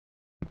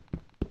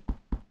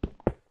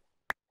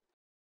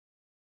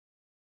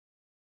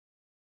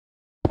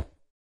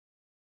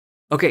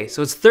Okay,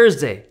 so it's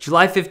Thursday,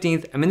 July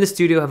 15th. I'm in the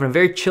studio having a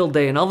very chill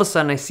day, and all of a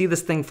sudden I see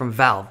this thing from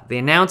Valve. They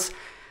announce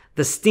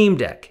the Steam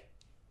Deck.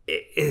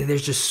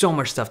 There's just so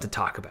much stuff to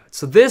talk about.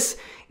 So this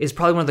is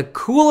probably one of the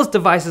coolest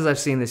devices I've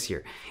seen this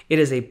year. It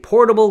is a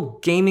portable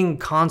gaming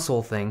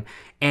console thing,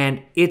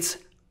 and it's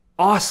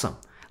awesome.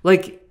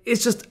 Like,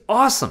 it's just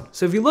awesome.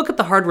 So if you look at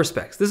the hardware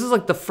specs, this is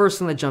like the first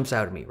thing that jumps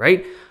out at me,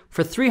 right?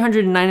 For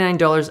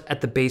 $399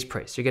 at the base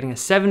price, you're getting a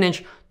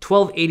 7-inch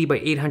 1280 by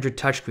 800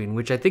 touchscreen,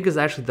 which I think is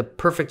actually the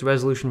perfect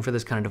resolution for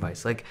this kind of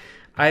device. Like,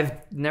 I've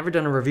never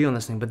done a review on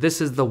this thing, but this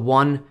is the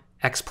One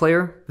X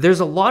Player. There's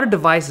a lot of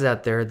devices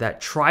out there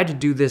that try to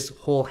do this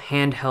whole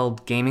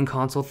handheld gaming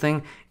console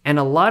thing, and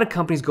a lot of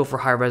companies go for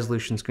high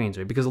resolution screens,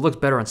 right? Because it looks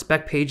better on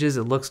spec pages,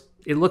 it looks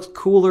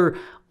cooler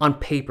on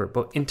paper,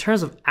 but in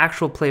terms of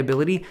actual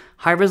playability,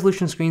 high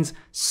resolution screens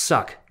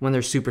suck when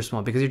they're super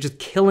small because you're just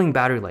killing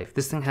battery life.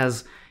 This thing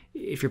has,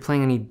 if you're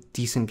playing any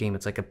decent game,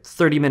 it's like a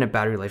 30-minute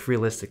battery life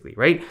realistically,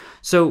 right?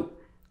 So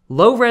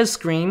low-res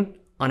screen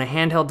on a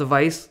handheld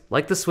device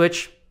like the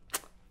Switch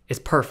is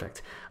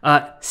perfect.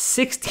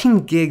 16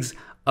 gigs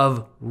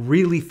of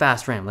really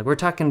fast RAM. Like, we're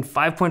talking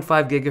 5.5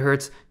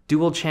 gigahertz,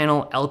 dual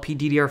channel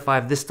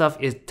LPDDR5. This stuff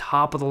is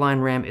top of the line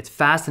RAM. It's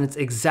fast, and it's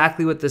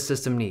exactly what this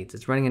system needs.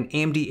 It's running an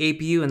AMD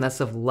APU, and that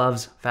stuff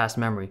loves fast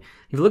memory.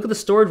 If you look at the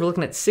storage, we're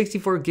looking at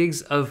 64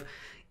 gigs of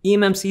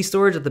eMMC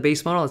storage at the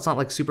base model. It's not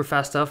like super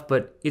fast stuff,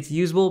 but it's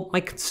usable. My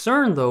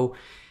concern though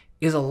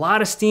is a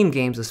lot of Steam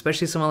games,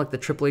 especially some of like the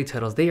AAA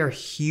titles, they are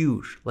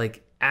huge.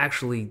 Like,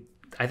 actually,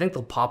 I think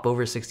they'll pop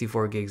over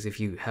 64 gigs if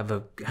you have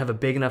a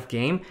big enough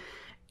game.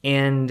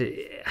 And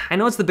I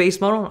know it's the base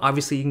model.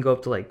 Obviously, you can go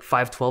up to like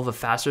 512 of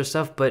faster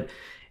stuff, but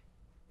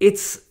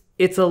it's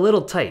a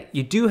little tight.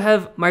 You do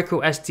have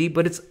micro SD,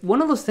 but it's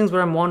one of those things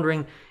where I'm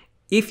wondering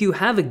if you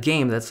have a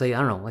game that's like, I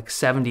don't know, like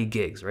 70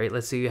 gigs, right?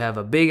 Let's say you have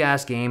a big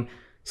ass game,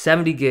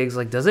 70 gigs,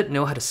 like, does it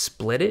know how to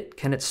split it?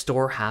 Can it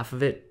store half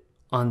of it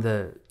on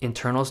the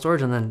internal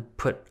storage and then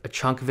put a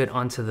chunk of it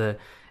onto the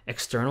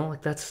external?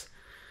 Like, that's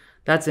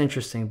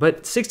interesting.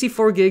 But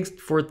 64 gigs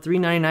for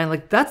 $399,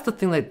 like, that's the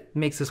thing that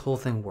makes this whole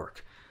thing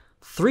work.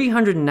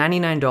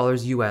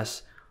 $399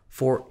 US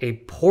for a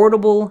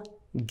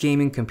portable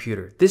gaming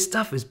computer. This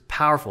stuff is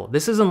powerful.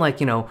 This isn't like,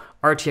 you know,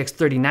 RTX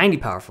 3090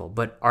 powerful,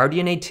 but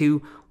RDNA 2,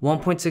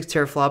 1.6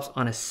 teraflops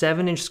on a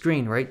 7-inch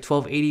screen, right?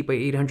 1280 by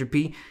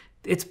 800p.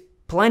 It's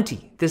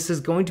plenty. This is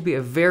going to be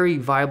a very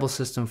viable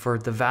system for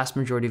the vast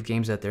majority of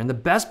games out there. And the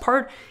best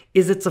part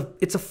is it's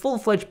a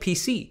full-fledged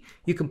PC.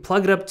 You can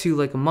plug it up to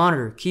like a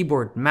monitor,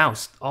 keyboard,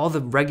 mouse, all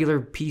the regular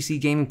PC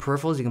gaming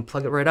peripherals. You can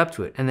plug it right up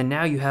to it. And then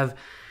now you have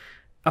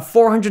a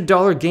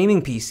 $400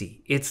 gaming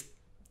PC.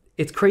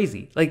 It's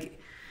crazy. Like,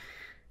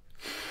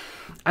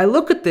 I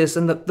look at this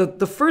and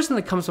the first thing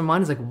that comes to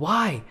mind is like,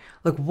 why?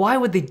 Like, why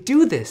would they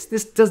do this?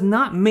 This does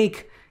not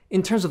make,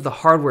 in terms of the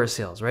hardware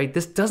sales, right?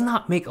 This does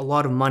not make a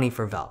lot of money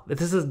for Valve.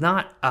 This is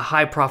not a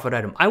high profit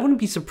item. I wouldn't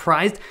be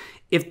surprised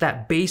if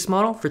that base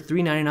model for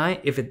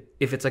 $399,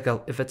 if it's like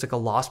a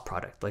loss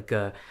product, like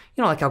you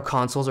know, like how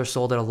consoles are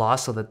sold at a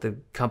loss so that the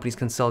companies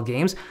can sell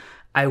games.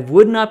 I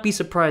would not be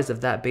surprised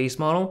if that base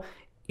model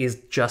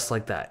is just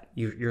like that.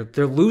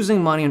 They're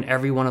losing money on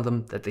every one of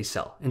them that they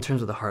sell in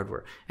terms of the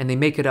hardware, and they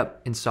make it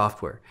up in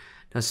software.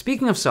 Now,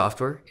 speaking of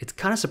software, it's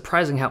kind of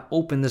surprising how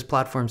open this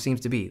platform seems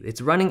to be.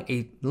 It's running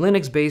a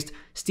Linux-based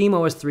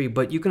SteamOS 3,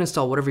 but you can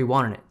install whatever you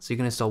want on it. So you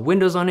can install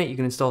Windows on it, you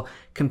can install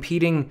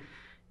competing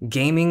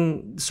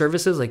gaming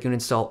services, like you can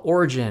install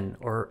Origin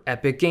or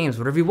Epic Games,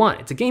 whatever you want.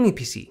 It's a gaming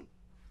PC.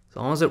 As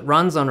long as it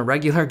runs on a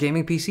regular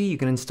gaming PC, you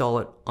can install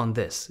it on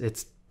this.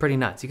 It's pretty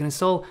nuts. You can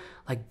install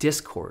like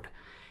Discord,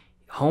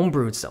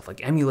 homebrewed stuff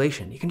like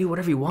emulation. You can do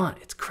whatever you want.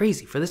 It's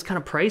crazy. For this kind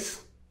of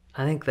price,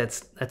 I think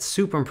that's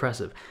super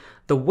impressive.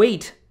 The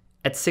weight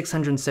at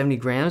 670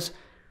 grams,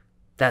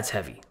 that's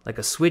heavy. Like,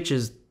 a Switch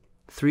is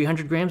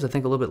 300 grams, I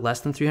think a little bit less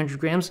than 300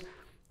 grams.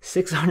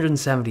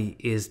 670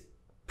 is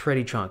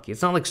pretty chunky.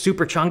 It's not like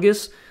super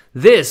chungus.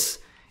 This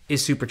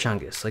is super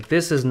chungus. Like,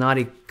 this is not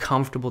a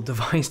comfortable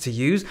device to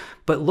use,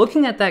 but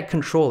looking at that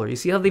controller, you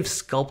see how they've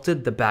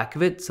sculpted the back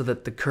of it so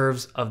that the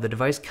curves of the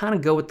device kind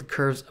of go with the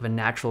curves of a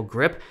natural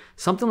grip.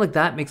 Something like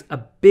that makes a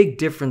big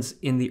difference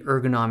in the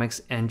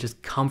ergonomics and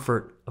just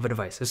comfort of a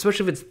device,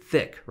 especially if it's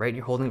thick, right?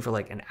 You're holding it for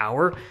like an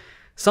hour.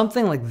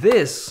 Something like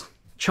this,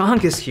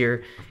 chungus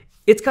here,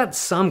 it's got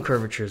some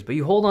curvatures, but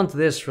you hold on to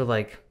this for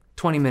like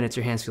 20 minutes,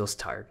 your hands feels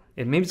tired.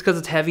 And maybe it's because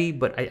it's heavy,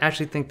 but I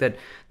actually think that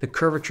the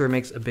curvature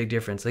makes a big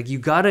difference. Like, you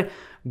gotta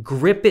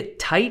grip it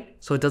tight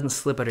so it doesn't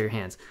slip out of your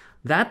hands.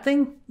 That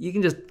thing, you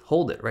can just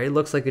hold it, right? It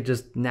looks like it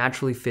just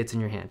naturally fits in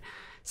your hand.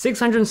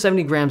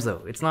 670 grams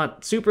though. It's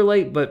not super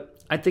light,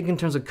 but I think in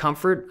terms of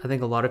comfort, I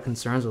think a lot of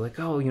concerns are like,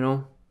 oh, you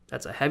know,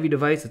 that's a heavy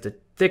device, it's a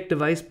thick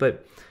device,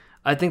 but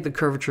I think the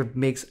curvature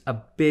makes a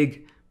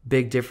big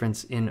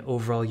difference in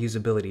overall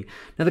usability.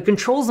 Now, the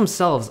controls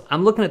themselves,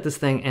 I'm looking at this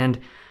thing and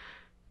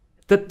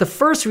the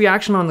first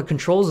reaction on the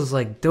controls is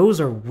like,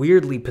 those are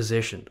weirdly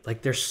positioned.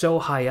 Like, they're so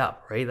high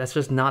up, right? That's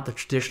just not the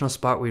traditional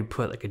spot where you'd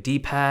put like a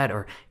D-pad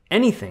or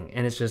anything.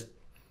 And it's just,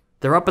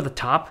 they're up at the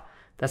top.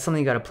 that's something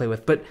you got to play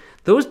with. But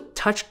those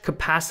touch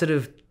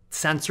capacitive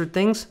sensor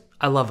things,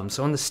 I love them.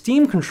 So on the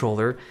Steam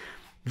controller,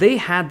 they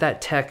had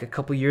that tech a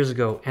couple years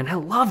ago and I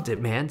loved it,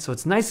 man. So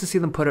it's nice to see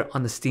them put it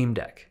on the Steam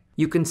Deck.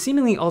 You can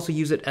seemingly also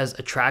use it as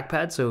a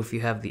trackpad. So if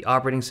you have the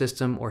operating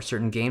system or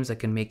certain games that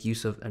can make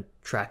use of a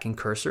tracking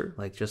cursor,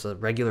 like just a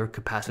regular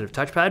capacitive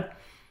touchpad,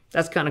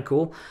 that's kind of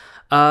cool.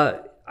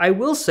 I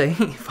will say,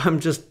 if I'm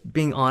just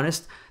being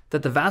honest,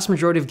 that the vast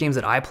majority of games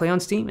that I play on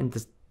Steam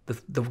and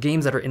the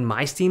games that are in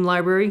my Steam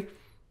library,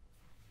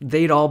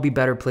 they'd all be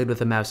better played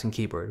with a mouse and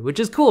keyboard, which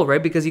is cool,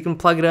 right? Because you can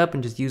plug it up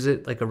and just use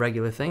it like a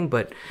regular thing.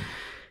 But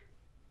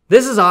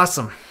this is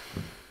awesome.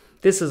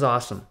 This is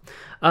awesome.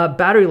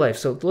 Battery life.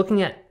 So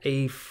looking at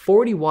a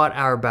 40 watt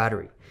hour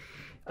battery.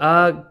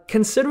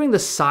 Considering the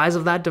size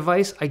of that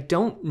device, I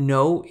don't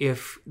know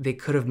if they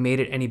could have made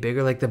it any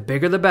bigger. Like the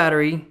bigger the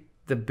battery,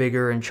 the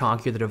bigger and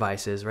chunkier the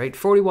device is, right?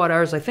 40 watt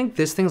hours. I think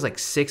this thing's like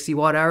 60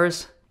 watt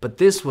hours, but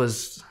this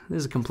is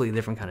a completely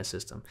different kind of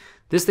system.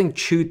 This thing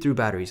chewed through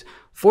batteries.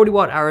 40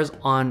 watt hours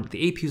on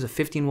the APU is a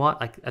 15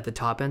 watt, like at the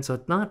top end. So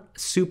it's not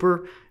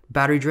super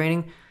battery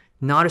draining,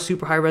 not a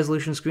super high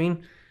resolution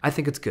screen. I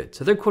think it's good.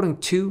 So they're quoting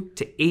 2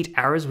 to 8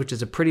 hours, which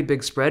is a pretty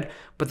big spread.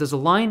 But there's a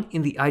line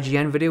in the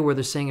IGN video where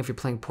they're saying if you're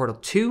playing Portal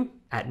 2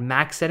 at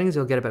max settings,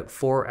 you'll get about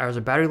 4 hours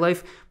of battery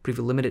life. But if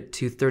you limit it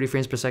to 30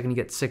 frames per second, you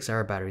get 6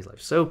 hour battery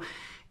life. So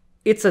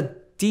it's a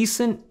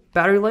decent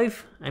battery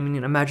life. I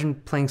mean, imagine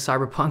playing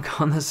Cyberpunk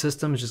on this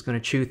system. It's just going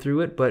to chew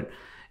through it. But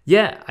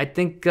yeah, I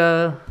think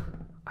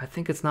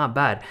it's not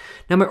bad.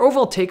 Now, my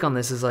overall take on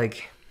this is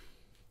like,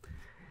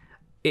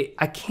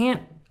 I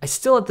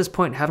still at this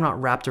point have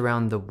not wrapped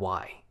around the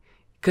why.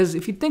 Because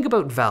if you think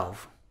about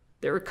Valve,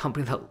 they're a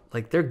company that,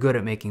 like, they're good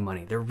at making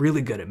money. They're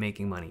really good at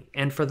making money.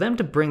 And for them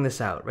to bring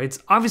this out, right, it's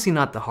obviously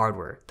not the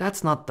hardware.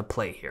 That's not the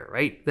play here,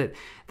 right?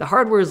 The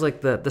hardware is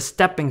like the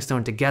stepping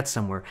stone to get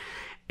somewhere.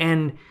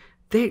 And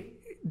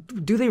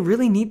do they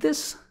really need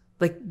this?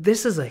 Like,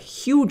 this is a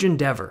huge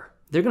endeavor.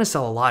 They're going to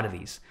sell a lot of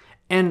these.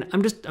 And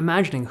I'm just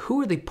imagining,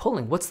 who are they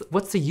pulling? What's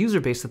the user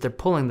base that they're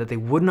pulling that they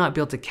would not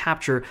be able to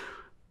capture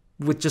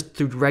with just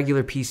through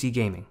regular PC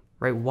gaming?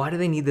 Right? Why do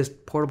they need this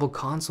portable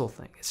console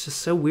thing? It's just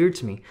so weird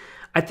to me.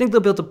 I think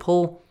they'll be able to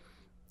pull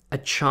a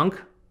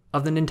chunk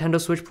of the Nintendo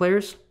Switch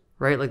players,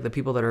 right? Like the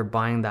people that are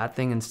buying that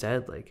thing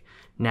instead. Like,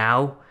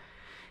 now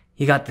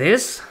you got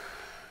this.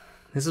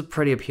 This is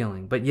pretty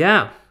appealing. But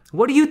yeah,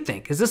 what do you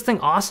think? Is this thing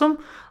awesome?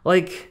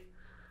 Like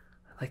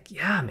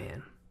yeah,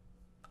 man.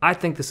 I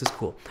think this is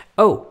cool.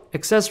 Oh,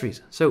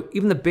 accessories. So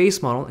even the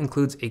base model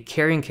includes a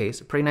carrying case,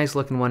 a pretty nice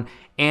looking one,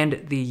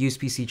 and the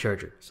USB-C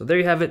charger. So there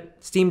you have it.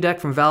 Steam Deck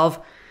from Valve.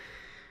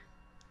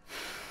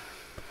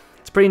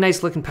 Pretty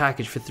nice looking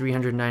package for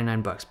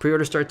 $399.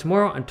 Pre-order start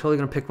tomorrow. I'm totally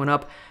gonna pick one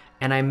up,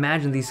 and I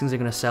imagine these things are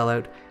gonna sell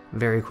out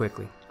very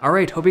quickly. All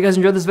right, hope you guys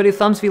enjoyed this video.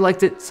 Thumbs if you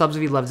liked it, subs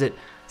if you loved it.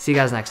 See you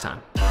guys next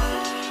time.